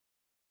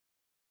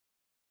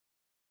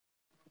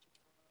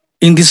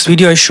In this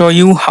video, I show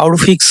you how to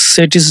fix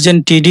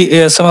SatisZen Tidy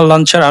ASMR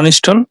Launcher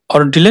uninstall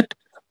or delete.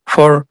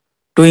 For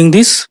doing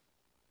this,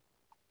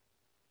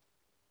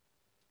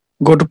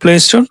 go to Play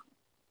Store.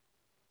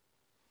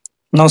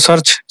 Now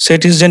search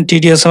SatisZen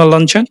Tidy ASMR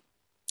Launcher.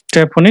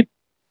 Tap on it.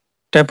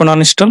 Tap on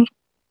uninstall.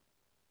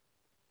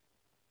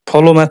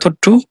 Follow method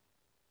 2.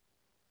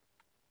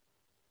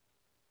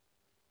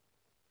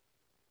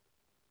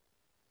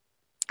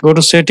 Go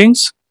to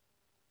Settings.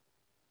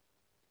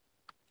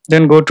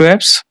 Then go to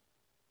Apps.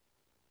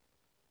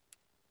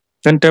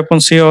 Then tap on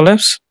See All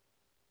Apps.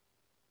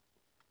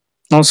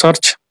 Now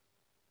search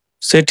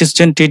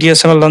SatisZen Tidy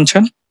ASMR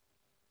Launcher.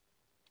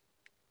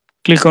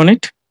 Click on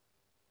it.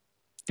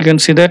 You can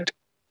see that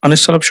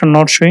uninstall option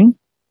not showing.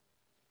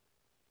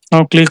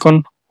 Now click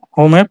on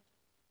Home app.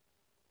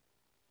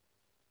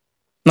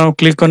 Now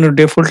click on your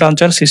default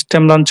launcher,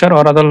 system launcher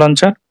or other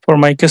launcher. For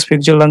my case,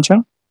 Pixel launcher.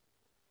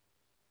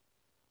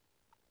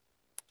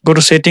 Go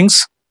to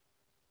Settings.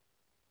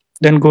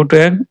 Then go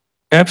to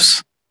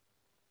Apps.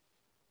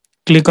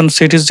 Click on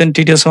SatisZen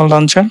Tidy ASMR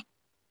Launcher.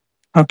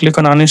 Now click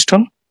on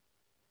Uninstall.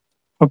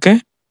 Okay.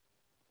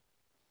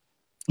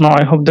 Now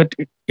I hope that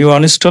you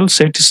uninstall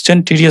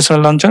SatisZen Tidy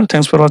ASMR Launcher.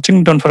 Thanks for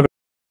watching. Don't forget.